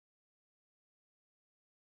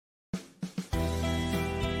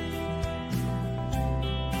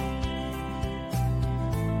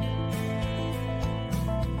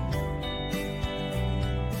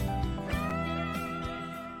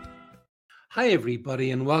Hi,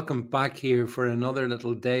 everybody, and welcome back here for another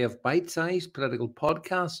little day of bite-sized political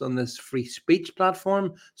podcasts on this free speech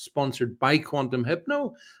platform sponsored by Quantum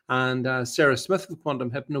Hypno. And Sarah Smith of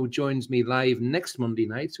Quantum Hypno joins me live next Monday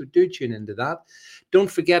night, so do tune into that.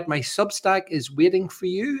 Don't forget, my Substack is waiting for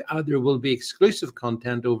you. There will be exclusive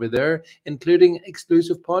content over there, including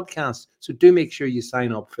exclusive podcasts. So do make sure you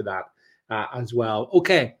sign up for that as well.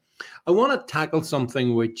 Okay. I want to tackle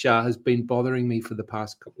something which has been bothering me for the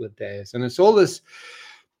past couple of days, and it's all this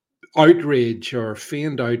outrage or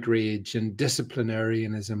feigned outrage and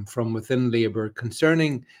disciplinarianism from within Labour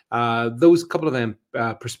concerning those couple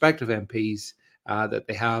of prospective MPs that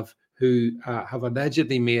they have who have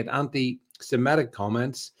allegedly made anti-Semitic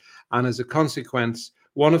comments, and as a consequence,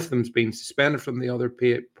 one of them's been suspended from the other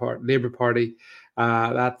Labour Party.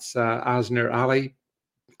 That's Asner Ali.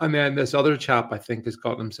 And then this other chap, I think, has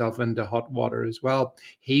gotten himself into hot water as well.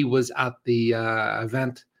 He was at the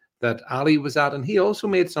event that Ali was at, and he also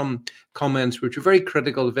made some comments which were very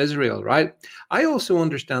critical of Israel, right? I also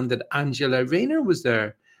understand that Angela Rayner was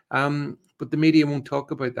there, but the media won't talk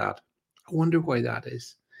about that. I wonder why that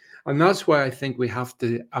is. And that's why I think we have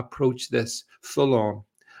to approach this full on.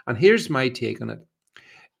 And here's my take on it.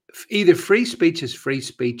 Either free speech is free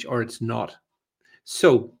speech or it's not.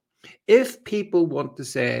 So if people want to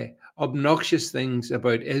say obnoxious things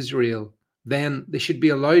about Israel, then they should be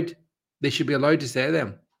allowed. They should be allowed to say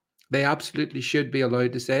them. They absolutely should be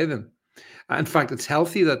allowed to say them. In fact, it's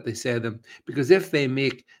healthy that they say them, because if they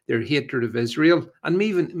make their hatred of Israel and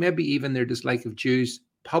maybe even their dislike of Jews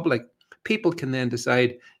public, people can then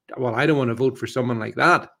decide, well, I don't want to vote for someone like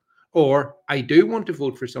that, or I do want to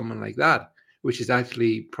vote for someone like that, which is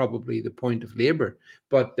actually probably the point of Labour.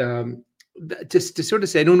 But just to sort of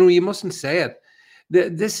say, no, you mustn't say it.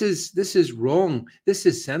 This is wrong. This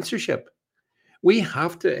is censorship. We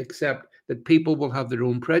have to accept that people will have their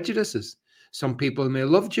own prejudices. Some people may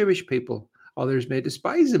love Jewish people. Others may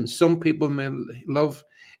despise them. Some people may love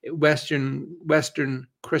Western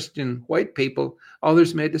Christian white people.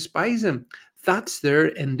 Others may despise them. That's their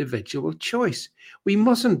individual choice. We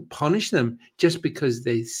mustn't punish them just because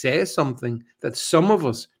they say something that some of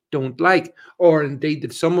us don't like, or indeed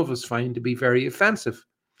that some of us find to be very offensive.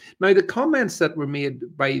 Now, the comments that were made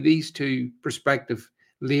by these two prospective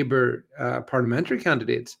Labour parliamentary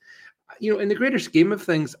candidates, in the greater scheme of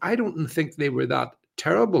things, I don't think they were that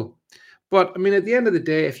terrible. But I mean, at the end of the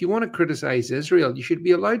day, if you want to criticize Israel, you should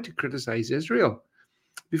be allowed to criticize Israel.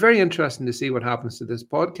 It'd be very interesting to see what happens to this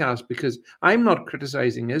podcast, because I'm not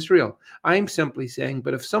criticizing Israel. I'm simply saying,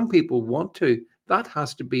 but if some people want to, that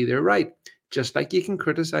has to be their right. Just like you can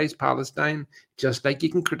criticize Palestine, just like you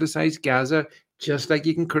can criticize Gaza, just like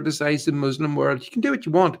you can criticize the Muslim world. You can do what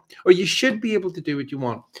you want, or you should be able to do what you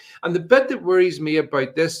want. And the bit that worries me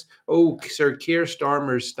about this, Sir Keir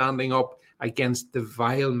Starmer's standing up against the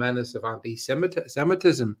vile menace of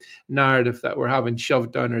anti-Semitism narrative that we're having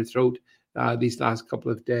shoved down our throat these last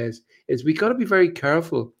couple of days, is we got to be very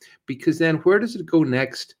careful, because then where does it go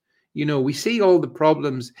next? We see all the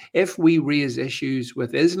problems. If we raise issues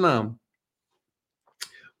with Islam,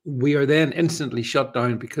 we are then instantly shut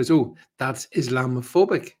down because, that's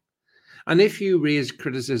Islamophobic. And if you raise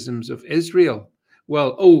criticisms of Israel,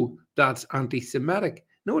 well, that's anti-Semitic.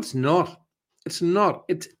 No, it's not. It's not.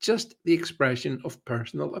 It's just the expression of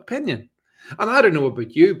personal opinion. And I don't know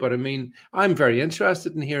about you, but I mean, I'm very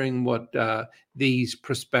interested in hearing what these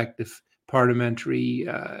prospective parliamentary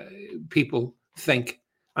people think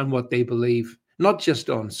and what they believe, not just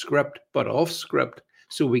on script, but off script,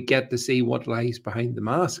 so we get to see what lies behind the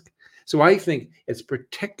mask. So I think it's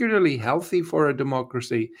particularly healthy for a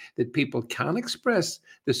democracy that people can express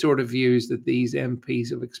the sort of views that these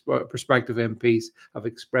prospective MPs have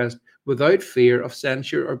expressed without fear of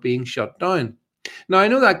censure or being shut down. Now, I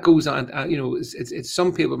know that goes on, it's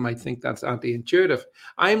some people might think that's anti-intuitive.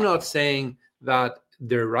 I'm not saying that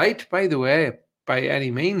they're right, by the way, by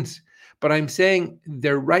any means, but I'm saying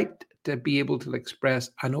they're right to be able to express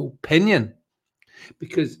an opinion.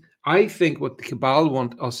 Because I think what the cabal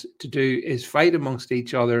want us to do is fight amongst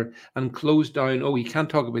each other and close down, you can't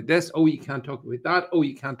talk about this, you can't talk about that,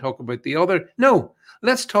 you can't talk about the other. No,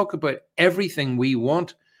 let's talk about everything we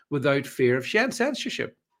want without fear of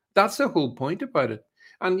censorship. That's the whole point about it.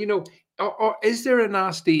 And, is there a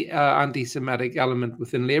nasty anti-Semitic element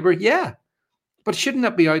within Labour? Yeah, but shouldn't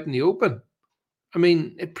that be out in the open? I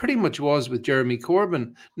mean, it pretty much was with Jeremy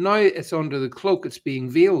Corbyn. Now it's under the cloak, it's being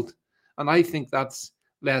veiled. And I think that's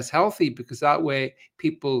less healthy, because that way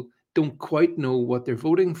people don't quite know what they're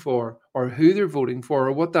voting for or who they're voting for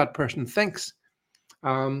or what that person thinks.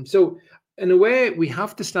 So In a way, we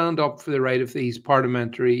have to stand up for the right of these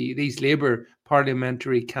Labour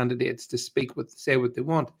parliamentary candidates to say what they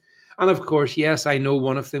want. And of course, yes, I know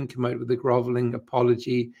one of them came out with a grovelling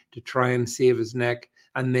apology to try and save his neck.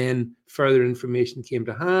 And then further information came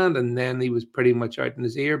to hand, and then he was pretty much out in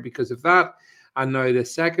his ear because of that. And now the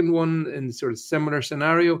second one in sort of similar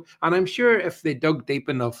scenario. And I'm sure if they dug deep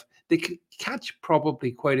enough, they could catch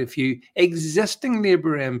probably quite a few existing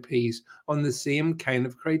Labour MPs on the same kind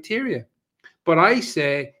of criteria. But I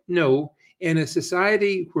say, no, in a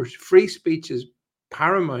society where free speech is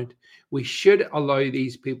paramount, we should allow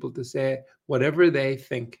these people to say whatever they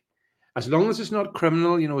think. As long as it's not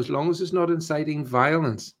criminal, as long as it's not inciting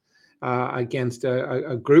violence against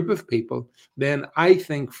a group of people, then I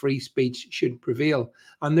think free speech should prevail.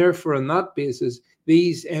 And therefore, on that basis,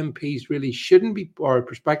 these MPs really shouldn't be, or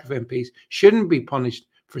prospective MPs shouldn't be punished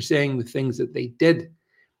for saying the things that they did.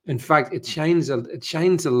 In fact, it shines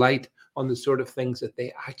a light on the sort of things that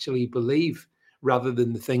they actually believe rather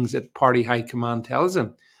than the things that party high command tells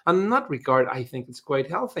them. And in that regard, I think it's quite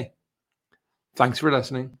healthy. Thanks for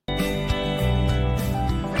listening.